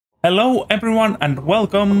Hello everyone and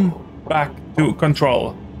welcome back to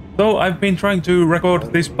Control. So I've been trying to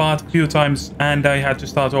record this part a few times and I had to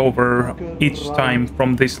start over each time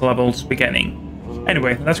from this level's beginning.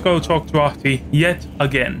 Anyway, let's go talk to Ahti yet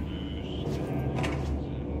again.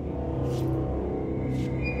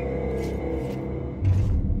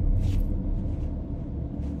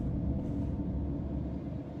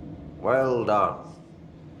 Well done.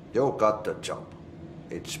 You got the job.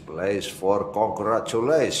 It's place for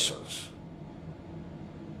congratulations.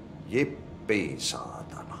 Yippee,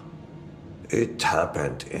 saatana. It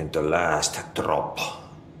happened in the last drop.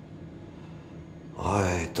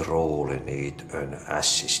 I truly need an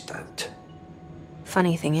assistant.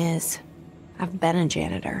 Funny thing is, I've been a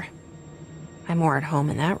janitor. I'm more at home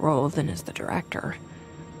in that role than as the director.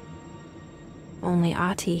 Only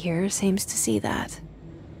Ahti here seems to see that.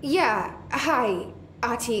 Yeah, hi,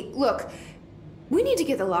 Ahti. Look, we need to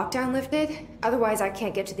get the lockdown lifted, otherwise I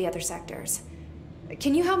can't get to the other sectors.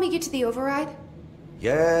 Can you help me get to the override?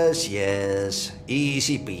 Yes,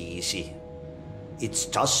 easy peasy. It's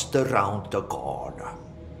just around the corner.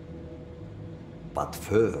 But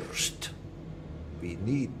first, we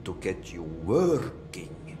need to get you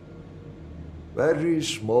working. Very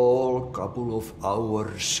small, couple of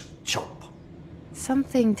hours job.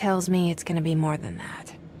 Something tells me it's gonna be more than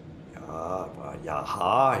that.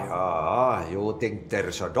 You think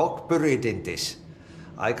there's a dog buried in this?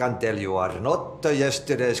 I can tell you are not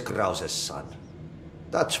yesterday's Krause's son.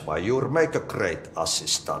 That's why you'll make a great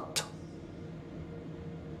assistant.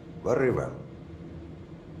 Very well.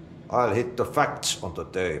 I'll hit the facts on the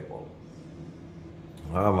table.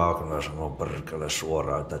 Mä kyllä sanon perkele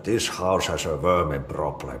suoraan, that this house has a vermin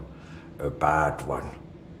problem. A bad one.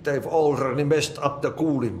 They've already messed up the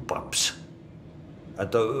cooling pumps. And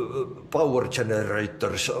the power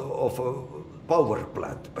generators of a power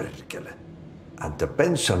plant, perkele. And the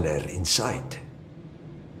pensioner inside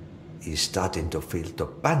is starting to feel the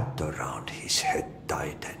band around his head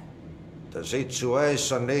tighten. The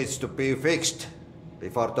situation needs to be fixed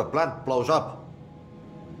before the plant blows up.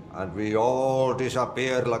 And we all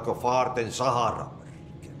disappear like a fart in Sahara.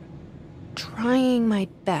 Trying my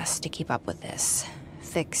best to keep up with this.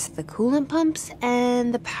 Fix the coolant pumps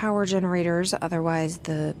and the power generators, otherwise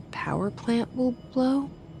the power plant will blow.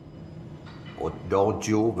 But don't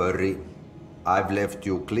you worry. I've left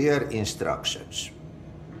you clear instructions.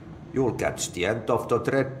 You'll catch the end of the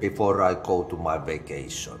thread before I go to my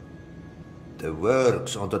vacation. The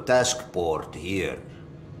work's on the task board here.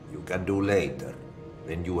 You can do later,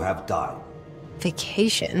 when you have time.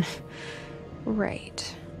 Vacation?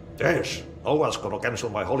 Right. Yes, no one's gonna cancel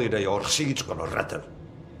my holiday or seat's gonna rattle.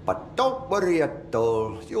 But don't worry at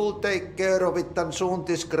all. You'll take care of it and soon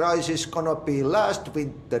this crisis gonna be last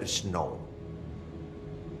winter's snow.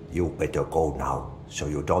 You better go now, so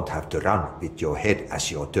you don't have to run with your head as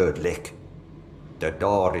your third leg. The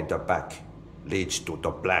door in the back leads to the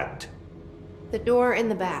plant. The door in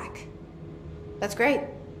the back. That's great.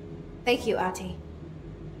 Thank you, Ahti.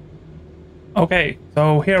 Okay,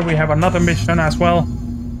 so here we have another mission as well.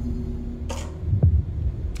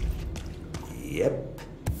 Yep.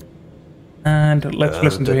 And let's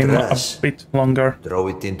listen to him a bit longer. Throw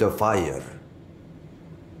it in the fire.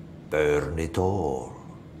 Burn it all.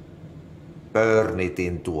 Burn it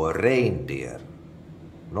into a reindeer,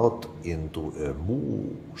 not into a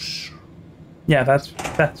moose. Yeah, that's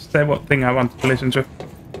the thing I want to listen to.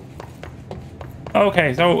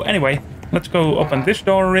 Okay, so anyway, let's go open this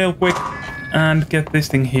door real quick and get this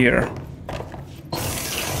thing here.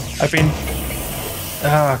 I've been...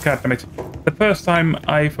 god damn it. The first time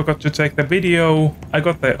I forgot to take the video. I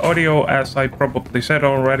got the audio, as I probably said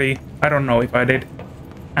already. I don't know if I did.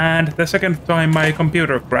 And the second time my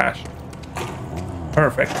computer crashed.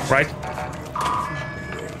 Perfect, right?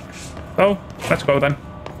 So, let's go then.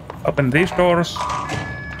 Open these doors.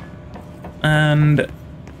 And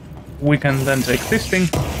we can then take this thing.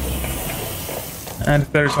 And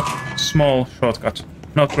there's a small shortcut.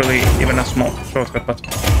 Not really even a small shortcut, but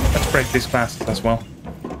let's break these glasses as well.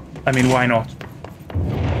 I mean, why not?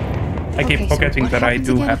 I keep forgetting that I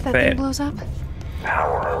do have the...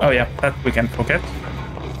 Oh yeah, that we can forget.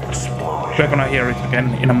 We're gonna hear it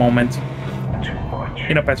again in a moment.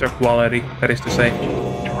 In a better quality, that is to say.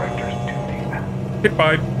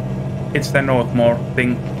 Goodbye. It's the Northmore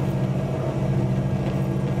thing.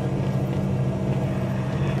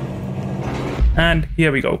 And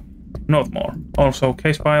here we go. Northmore. Also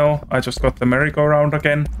case file. I just got the merry-go-round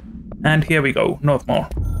again. And here we go. Northmore.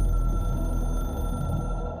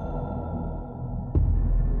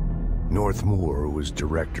 Northmore was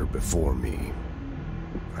director before me.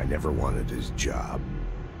 I never wanted his job.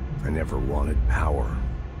 I never wanted power.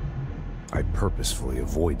 I purposefully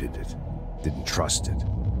avoided it, didn't trust it,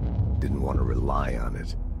 didn't want to rely on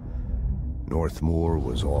it. Northmoor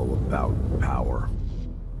was all about power.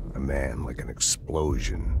 A man like an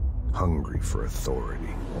explosion, hungry for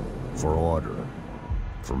authority, for order,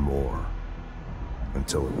 for more,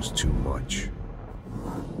 until it was too much.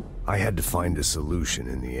 I had to find a solution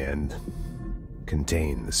in the end,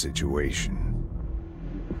 contain the situation.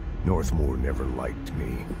 Northmoor never liked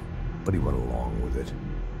me, but he went along with it,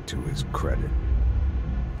 to his credit.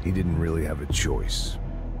 He didn't really have a choice.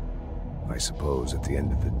 I suppose at the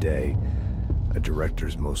end of the day, a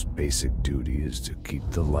director's most basic duty is to keep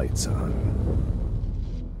the lights on.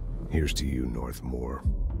 Here's to you, Northmoor.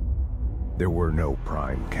 There were no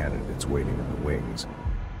prime candidates waiting in the wings,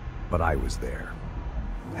 but I was there.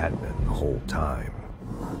 Had been the whole time,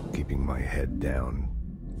 keeping my head down,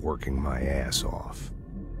 working my ass off.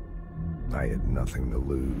 I had nothing to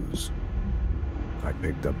lose. I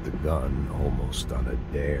picked up the gun almost on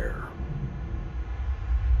a dare.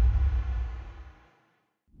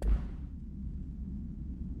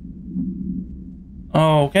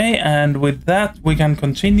 Okay, and with that we can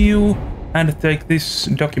continue and take this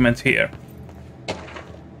document here.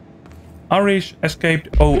 Arish escaped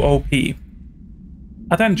OOP.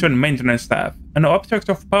 Attention maintenance staff. An object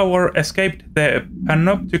of power escaped the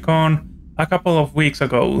Panopticon a couple of weeks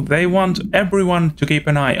ago. They want everyone to keep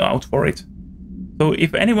an eye out for it. So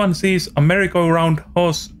if anyone sees a merry-go-round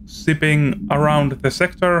horse zipping around the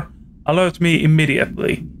sector, alert me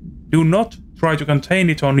immediately. Do not try to contain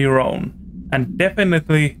it on your own. And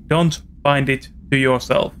definitely don't bind it to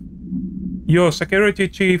yourself. Your security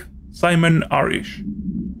chief, Simon Arish.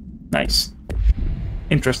 Nice.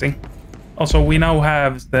 Interesting. Also, we now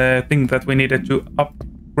have the thing that we needed to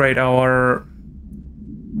upgrade our...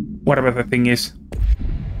 whatever the thing is.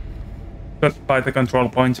 Got by the control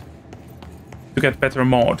point. To get better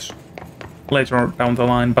mods. Later down the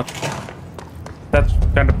line, but... that's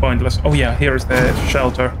kind of pointless. Oh yeah, here's the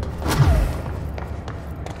shelter.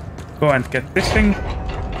 Go and get this thing.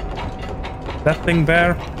 That thing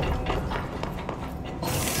there.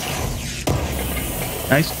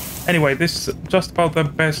 Nice. Anyway, this is just about the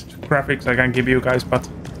best graphics I can give you guys, but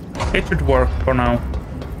it should work for now.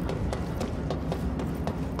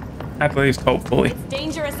 At least, hopefully. It's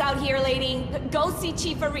dangerous out here, lady. Go see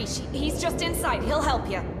Chief Arish. He's just inside. He'll help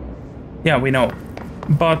you. Yeah, we know.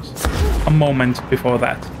 But a moment before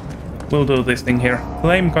that. We'll do this thing here.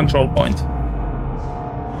 Claim control point.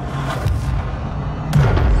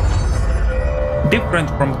 Different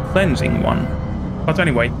from cleansing one. But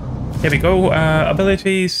anyway, here we go.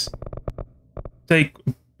 Abilities. Take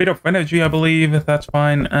a bit of energy, I believe. That's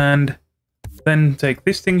fine. And then take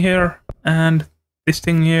this thing here. And this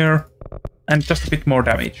thing here. And just a bit more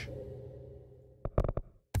damage.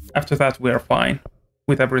 After that, we're fine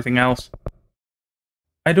with everything else.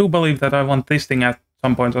 I do believe that I want this thing at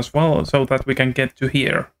some point as well, so that we can get to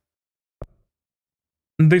here.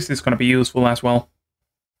 This is going to be useful as well.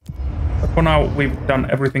 But for now, we've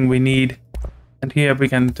done everything we need. And here we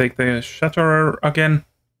can take the Shatterer again.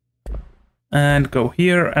 And go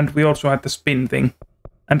here. And we also had the spin thing.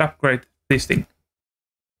 And upgrade this thing.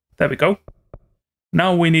 There we go.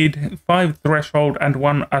 Now we need 5 threshold and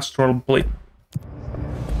 1 astral blip.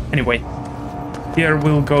 Anyway. Here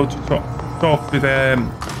we'll go to talk to the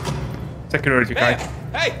security guy.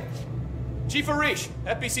 Hey! Chief Arish,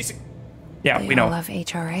 FBC... Yeah, we know. They all love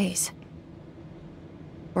HRAs.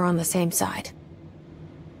 We're on the same side.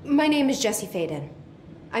 My name is Jesse Faden.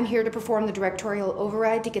 I'm here to perform the directorial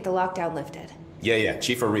override to get the lockdown lifted. Yeah,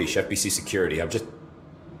 Chief Arish, FBC Security. I'm just...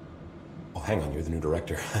 Oh, hang on, you're the new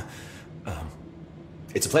director.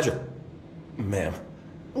 It's a pleasure, ma'am.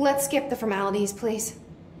 Let's skip the formalities, please.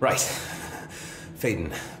 Right.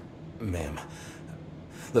 Faden, ma'am.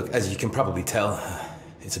 Look, as you can probably tell,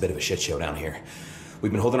 it's a bit of a shit show down here.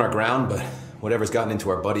 We've been holding our ground, but whatever's gotten into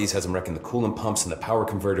our buddies has them wrecking the coolant pumps and the power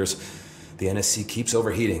converters. The NSC keeps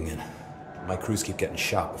overheating, and my crews keep getting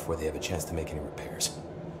shot before they have a chance to make any repairs.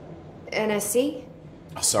 NSC?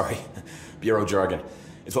 Oh, sorry. Bureau jargon.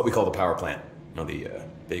 It's what we call the power plant. You know, the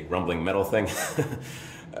big rumbling metal thing?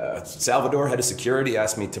 Salvador, head of security,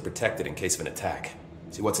 asked me to protect it in case of an attack.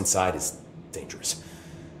 See, what's inside is dangerous.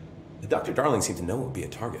 Dr. Darling seemed to know it would be a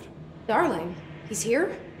target. Darling? He's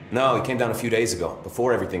here? No, he came down a few days ago,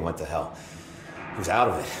 before everything went to hell. He was out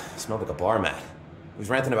of it. Smelled like a bar mat. He was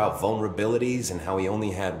ranting about vulnerabilities and how he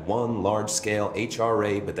only had one large-scale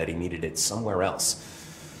HRA, but that he needed it somewhere else.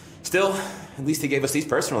 Still, at least he gave us these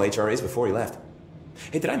personal HRAs before he left.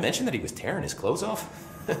 Hey, did I mention that he was tearing his clothes off?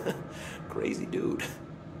 Crazy dude.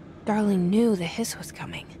 Darling knew the hiss was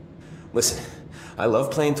coming. Listen, I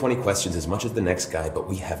love playing 20 questions as much as the next guy, but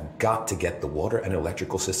we have got to get the water and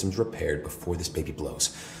electrical systems repaired before this baby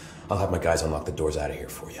blows. I'll have my guys unlock the doors out of here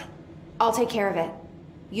for you. I'll take care of it.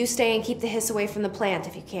 You stay and keep the hiss away from the plant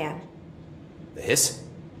if you can. The hiss?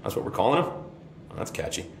 That's what we're calling him? Oh, that's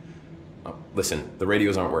catchy. Oh, listen, the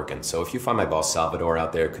radios aren't working, so if you find my boss Salvador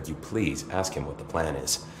out there, could you please ask him what the plan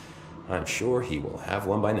is? I'm sure he will have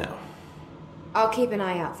one by now. I'll keep an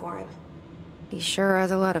eye out for him. He sure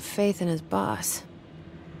has a lot of faith in his boss.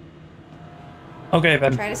 Okay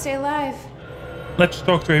then. Try to stay alive. Let's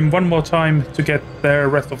talk to him one more time to get the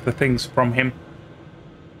rest of the things from him.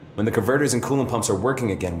 When the converters and coolant pumps are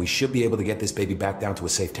working again, we should be able to get this baby back down to a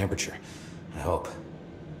safe temperature. I hope.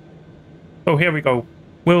 So here we go.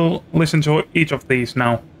 We'll listen to each of these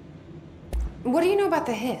now. What do you know about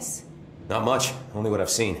the hiss? Not much, only what I've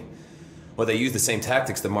seen. Well, they use the same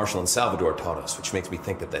tactics that Marshall and Salvador taught us, which makes me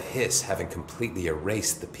think that the hiss haven't completely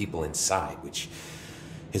erased the people inside, which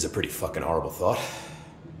is a pretty fucking horrible thought.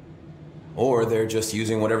 Or they're just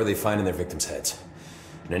using whatever they find in their victims' heads.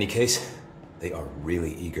 In any case, they are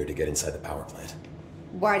really eager to get inside the power plant.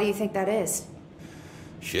 Why do you think that is?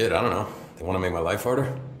 Shit, I don't know. They want to make my life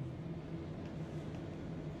harder?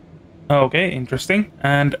 Okay, interesting.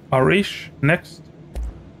 And Arish, next.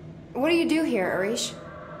 What do you do here, Arish?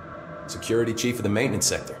 Security chief of the maintenance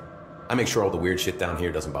sector. I make sure all the weird shit down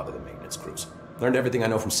here doesn't bother the maintenance crews. Learned everything I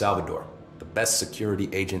know from Salvador. The best security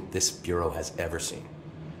agent this bureau has ever seen.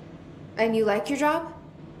 And you like your job?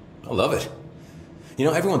 I love it. You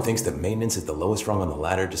know, everyone thinks that maintenance is the lowest rung on the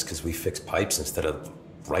ladder just because we fix pipes instead of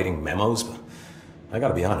writing memos, but I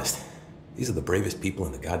gotta be honest. These are the bravest people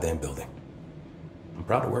in the goddamn building. I'm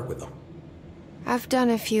proud to work with them. I've done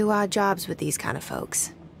a few odd jobs with these kind of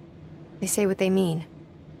folks. They say what they mean.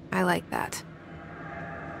 I like that.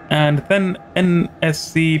 And then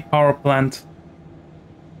NSC power plant.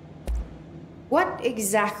 What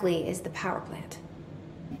exactly is the power plant?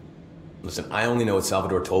 Listen, I only know what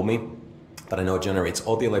Salvador told me, but I know it generates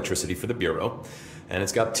all the electricity for the Bureau, and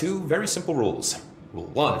it's got two very simple rules. Rule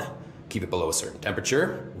 1, keep it below a certain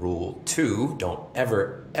temperature. Rule 2, don't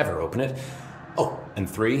ever, ever open it. Oh, and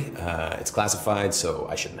 3, it's classified, so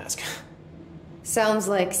I shouldn't ask. Sounds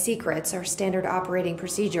like secrets are standard operating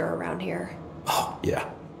procedure around here. Oh, yeah.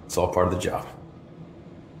 It's all part of the job.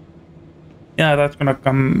 Yeah, that's gonna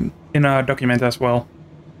come in a document as well.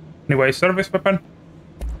 Anyway, service weapon.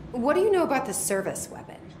 What do you know about the service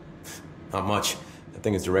weapon? Not much. That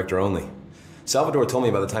thing is director only. Salvador told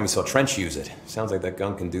me by the time he saw Trench use it. Sounds like that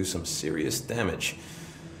gun can do some serious damage.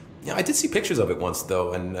 Yeah, I did see pictures of it once,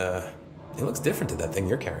 though, and it looks different to that thing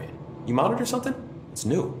you're carrying. You modded or something? It's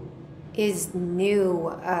new. Is new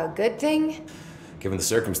a good thing? Given the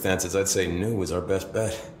circumstances, I'd say new is our best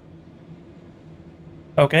bet.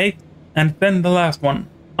 Okay, and then the last one,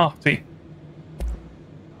 Ahti.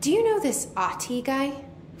 Do you know this Ahti guy?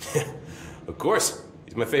 Of course.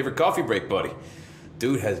 He's my favorite coffee break buddy.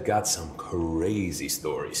 Dude has got some crazy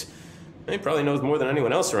stories. He probably knows more than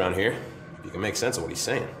anyone else around here. If you can make sense of what he's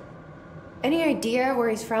saying. Any idea where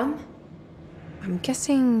he's from? I'm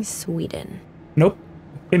guessing Sweden. Nope,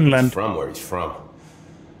 Finland. From where he's from.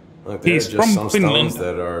 Look, there's He's just from some Finland. stones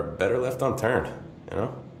that are better left unturned, you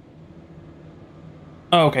know?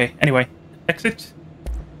 Oh, okay, anyway, exit.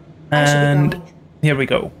 I should be And going. here we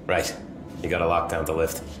go. Right. You got a lockdown to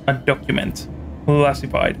lift. A document.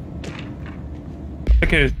 Classified.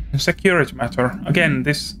 Security matter. Again,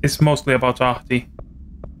 this is mostly about Ahti.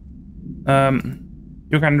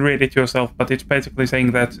 You can read it yourself, but it's basically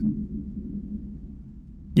saying that...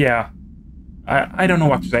 Yeah. I don't know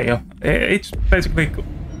what to say. It's basically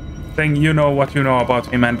saying you know what you know about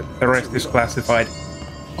him and the rest is classified.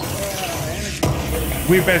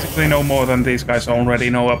 We basically know more than these guys already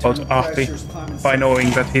know about Ahti by knowing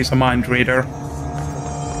that he's a mind reader.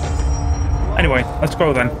 Anyway, let's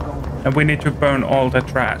go then. And we need to burn all the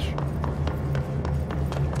trash.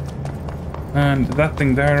 And that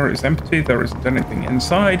thing there is empty, there isn't anything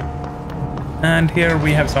inside. And here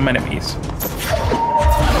we have some enemies.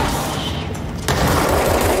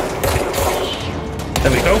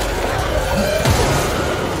 There we go.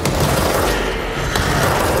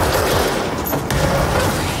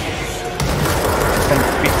 From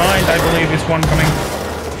behind, I believe, is one coming.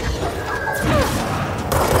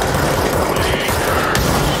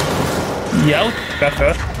 Yell, that's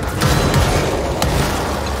her.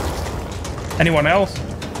 Anyone else?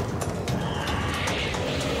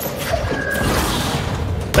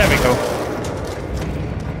 There we go.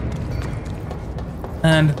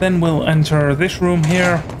 And then we'll enter this room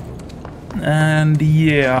here. And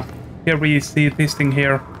yeah, here we see this thing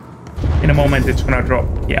here. In a moment it's gonna drop.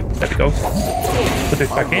 Yeah, there we go. Put it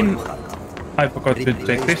back in. I forgot to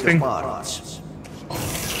take this thing. Parts.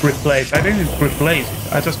 Replace. I didn't replace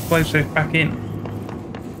it. I just placed it back in.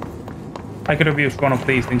 I could have used one of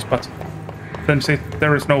these things, but since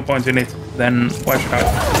there is no point in it, then why should I?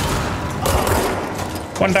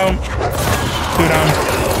 One down. Two down.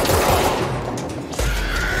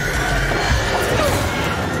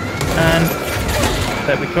 And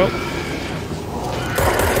there we go.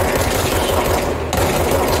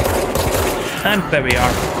 And there we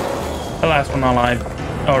are. The last one alive.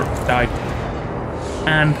 Or died.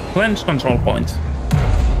 And lens control point.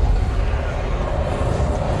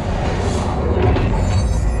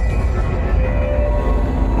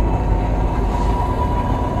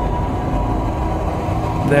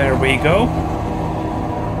 There we go.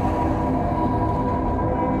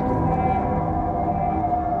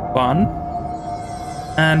 Fun.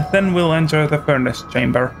 And then we'll enter the furnace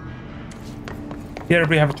chamber. Here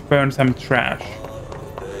we have to burn some trash.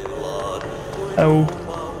 Oh,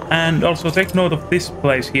 and also take note of this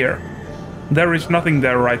place here. There is nothing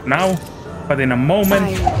there right now, but in a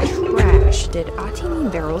moment... By trash, did Ahti mean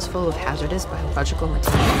barrels full of hazardous biological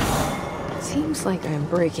material? Seems like I'm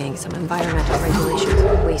breaking some environmental regulations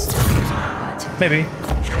on waste dumping, but... Maybe. If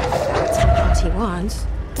that's what Ahti wants,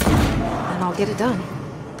 then I'll get it done.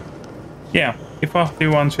 Yeah, if Ahti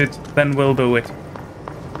wants it, then we'll do it.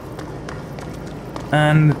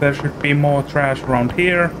 And there should be more trash around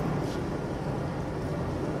here.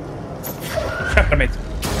 God damn it.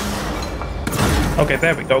 Okay,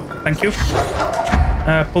 there we go. Thank you.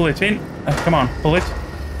 Pull it in. Come on, pull it.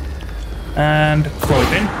 And throw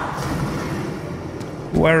it in.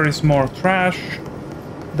 Where is more trash?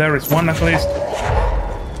 There is one at least.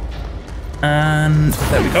 And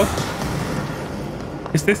there we go.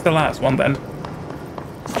 Is this the last one then?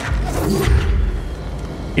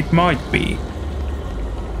 It might be.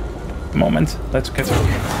 Moment, let's get it.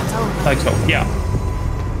 Like so, yeah.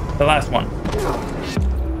 The last one.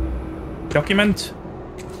 Document.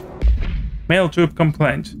 Mail tube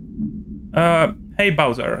complaint. Hey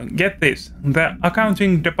Bowser, get this. The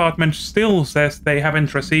accounting department still says they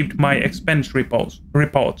haven't received my expense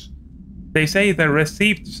reports. They say the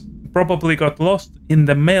receipts probably got lost in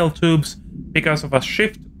the mail tubes because of a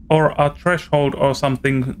shift or a threshold or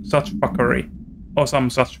something such fuckery. Or some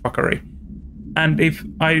such fuckery. And if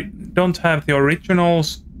I don't have the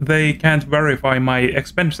originals, they can't verify my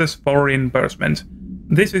expenses for reimbursement.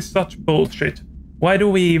 This is such bullshit. Why do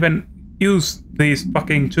we even use these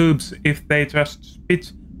fucking tubes if they just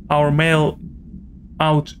spit our mail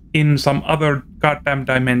out in some other goddamn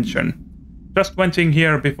dimension? Just venting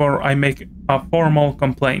here before I make a formal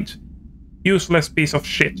complaint. Useless piece of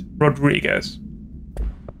shit, Rodriguez.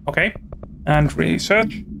 Okay, and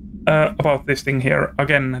research about this thing here.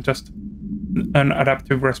 Again, just an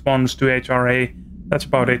adaptive response to HRA. That's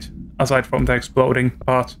about it, aside from the exploding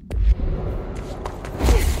part.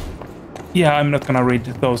 Yeah, I'm not gonna read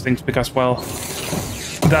those things because, well,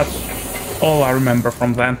 that's all I remember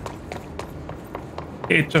from then.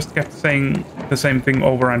 It just kept saying the same thing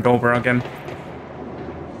over and over again.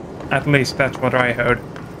 At least that's what I heard.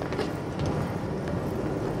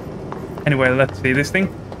 Anyway, let's see this thing.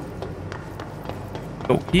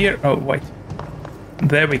 Go here. Oh, wait.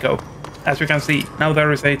 There we go. As you can see, now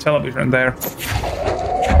there is a television there.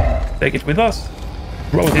 Take it with us.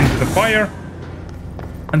 Throw it into the fire.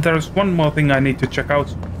 And there's one more thing I need to check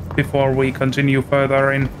out before we continue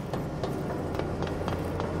further in.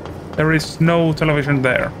 There is no television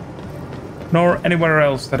there. Nor anywhere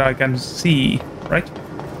else that I can see, right?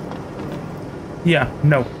 Yeah,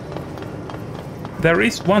 no. There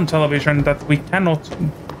is one television that we cannot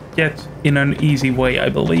get in an easy way, I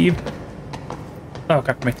believe. Oh,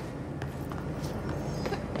 god damn it.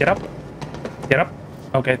 Get up. Get up.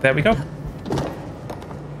 Okay, there we go.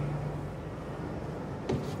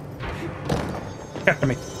 God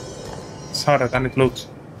damn it. It's harder than it looks.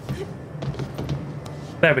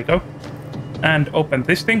 There we go. And open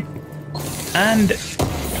this thing. And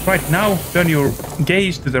right now, turn your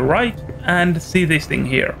gaze to the right and see this thing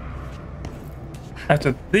here.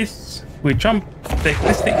 After this, we jump, take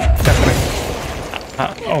this thing.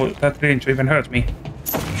 Oh, that didn't even hurt me.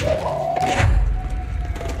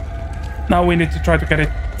 Now we need to try to get it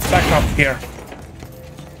back up here.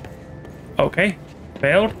 Okay,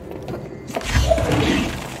 failed.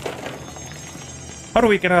 How do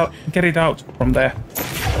we get it out from there?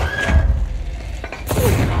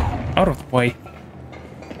 Out of the way.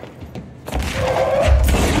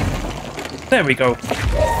 There we go.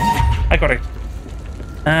 I got it.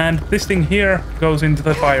 And this thing here goes into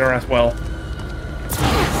the fire as well.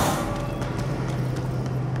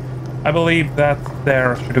 I believe that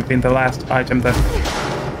there should have been the last item that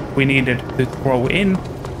we needed to throw in.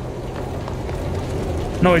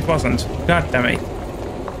 No, it wasn't. God damn it.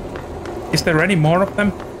 Is there any more of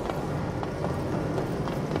them?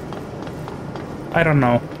 I don't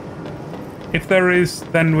know. If there is,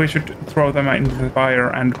 then we should throw them into the fire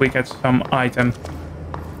and we get some item.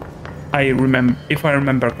 If I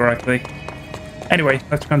remember correctly. Anyway,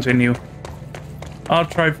 let's continue. I'll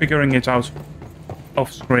try figuring it out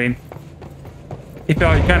off screen. If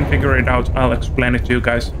I can figure it out, I'll explain it to you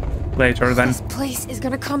guys later then. This place is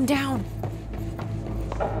gonna come down.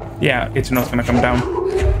 Yeah, it's not gonna come down.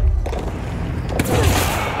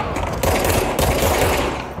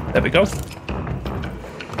 There we go.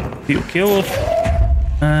 Few killed.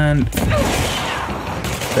 And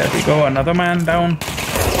there we go, another man down.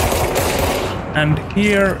 And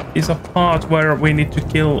here is a part where we need to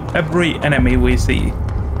kill every enemy we see.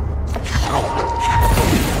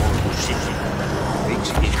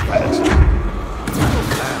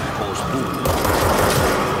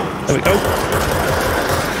 There we go.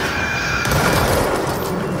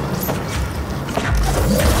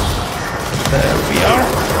 There we are.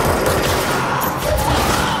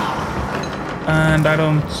 And I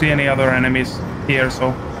don't see any other enemies here,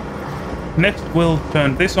 so next we'll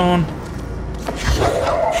turn this on.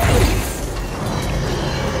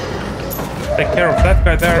 Take care of that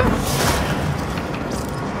guy there.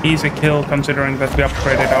 Easy kill considering that we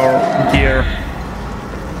upgraded our gear.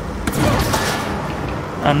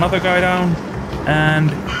 Another guy down.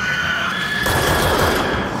 And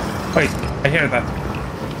wait, I hear that.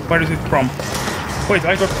 Where is it from? Wait,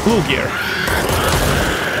 I got blue gear.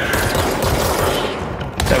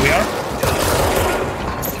 There we are.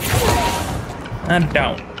 And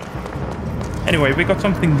down. Anyway, we got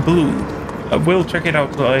something blue. We'll check it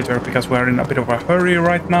out later because we're in a bit of a hurry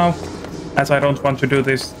right now, as I don't want to do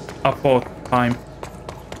this a fourth time.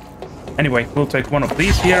 Anyway, we'll take one of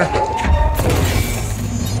these here.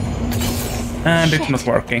 And it's not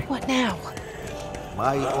working. What now?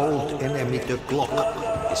 My old enemy, the clock,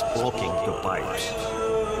 is blocking the pipes.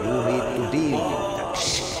 You need to deal with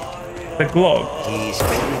that. The glove. He's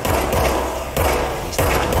very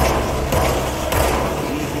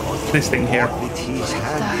This thing here. with his What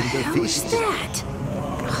hand the in the hell is fist. that?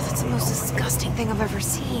 Oh, that's the most disgusting thing I've ever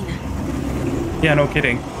seen. Yeah, no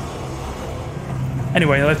kidding.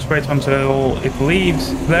 Anyway, let's wait until it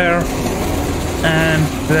leaves there. And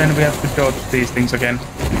then we have to dodge these things again.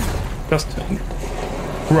 Just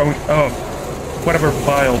growing. Oh, whatever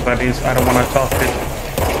bile that is, I don't want to touch it.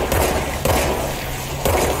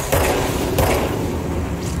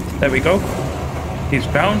 There we go. He's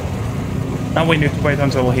down. Now we need to wait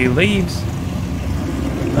until he leaves.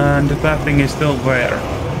 And that thing is still there.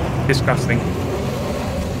 Disgusting.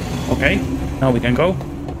 Okay, now we can go.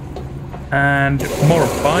 And more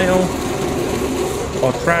bile.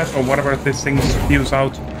 Or trash, or whatever this thing spews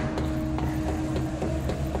out.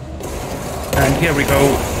 And here we go.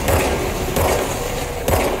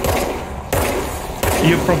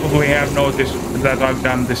 You probably have noticed that I've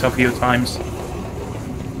done this a few times.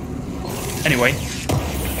 Anyway.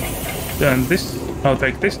 Then this, I'll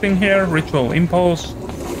take this thing here, Ritual Impulse.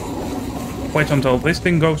 Wait until this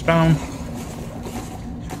thing goes down.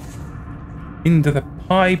 Into the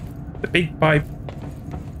pipe, the big pipe.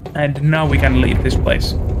 And now we can leave this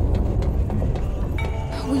place.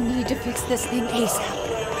 We need to fix this thing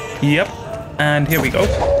ASAP. Yep, and here we go.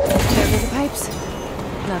 There go the pipes.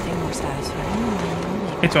 Nothing more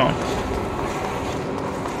satisfying. It's on.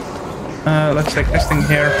 Let's take this thing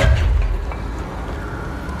here.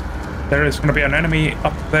 There is going to be an enemy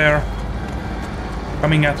up there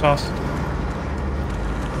coming at us.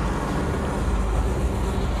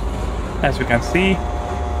 As you can see.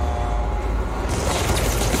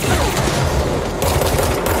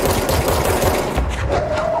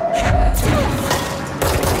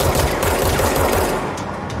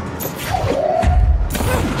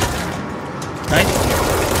 Nice.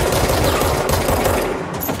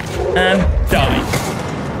 And die.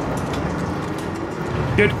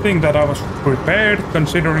 Good thing that I was prepared,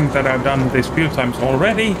 considering that I've done this few times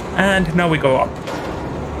already, and now we go up.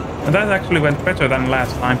 And that actually went better than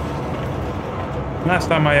last time. Last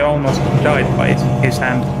time I almost died by his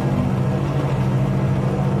hand.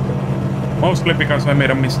 Mostly because I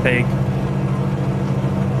made a mistake.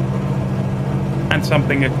 And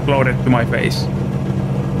something exploded to my face.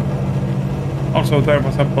 Also, there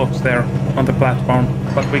was a box there on the platform,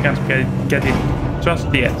 but we can't get it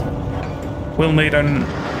just yet. We'll need an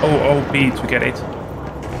OOP to get it.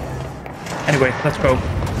 Anyway, let's go.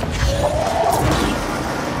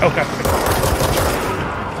 Oh, God.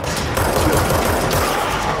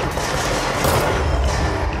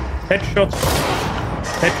 Headshots.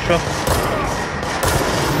 Headshot.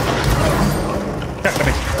 Damn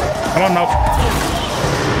it. Come on now.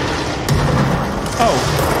 Oh.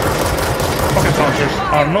 Rocket launchers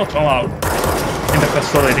are not allowed in the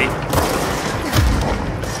facility.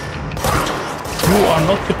 You are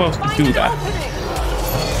not supposed to do that.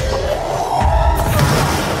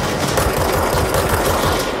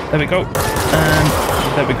 There we go. And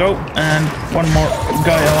there we go. And one more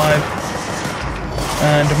guy alive.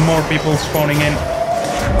 And more people spawning in.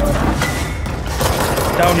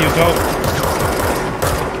 Down you go.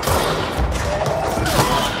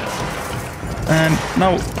 And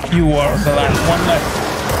now you are the last one left.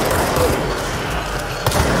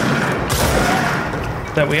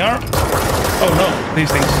 There we are. Oh no,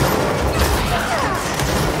 these things.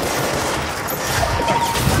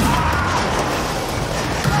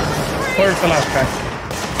 Where's the last guy?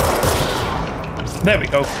 There we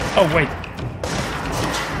go. Oh wait.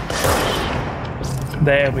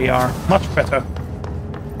 There we are. Much better.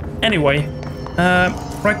 Anyway,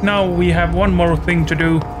 right now we have one more thing to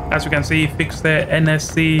do. As you can see, fix the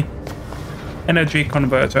NSC energy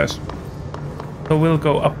converters. So we'll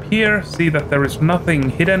go up here, see that there is nothing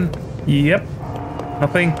hidden. Yep,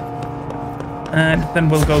 nothing. And then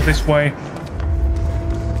we'll go this way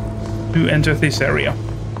to enter this area.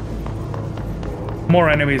 More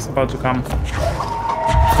enemies about to come.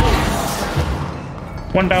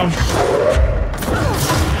 One down.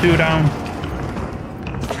 Two down.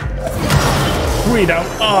 Three down.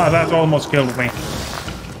 Ah, that almost killed me.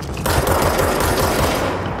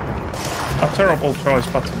 A terrible choice,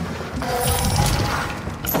 but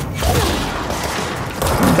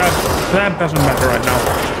that doesn't matter right now.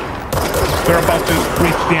 We're about to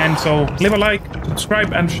reach the end, so leave a like,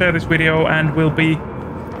 subscribe and share this video, and we'll be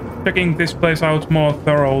checking this place out more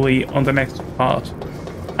thoroughly on the next part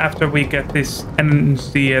after we get this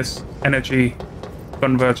NCS energy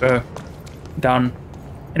converter done.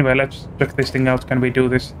 Anyway, let's check this thing out. Can we do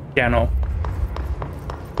this? Yeah, no.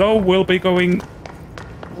 So we'll be going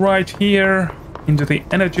right here into the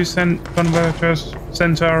energy converters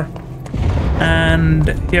center, and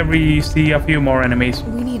here we see a few more enemies.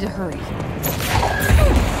 We need to hurry.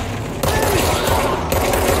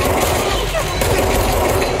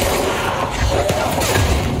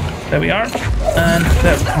 There we are, and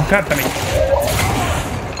there's Academy.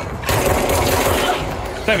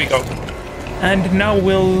 There we go. And now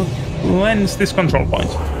we'll lens this control point.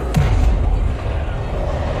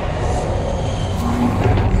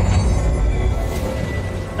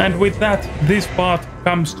 And with that, this part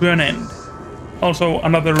comes to an end. Also,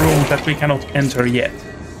 another room that we cannot enter yet.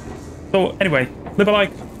 So anyway, leave a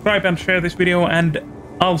like, subscribe and share this video, and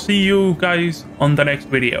I'll see you guys on the next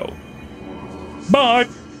video. Bye!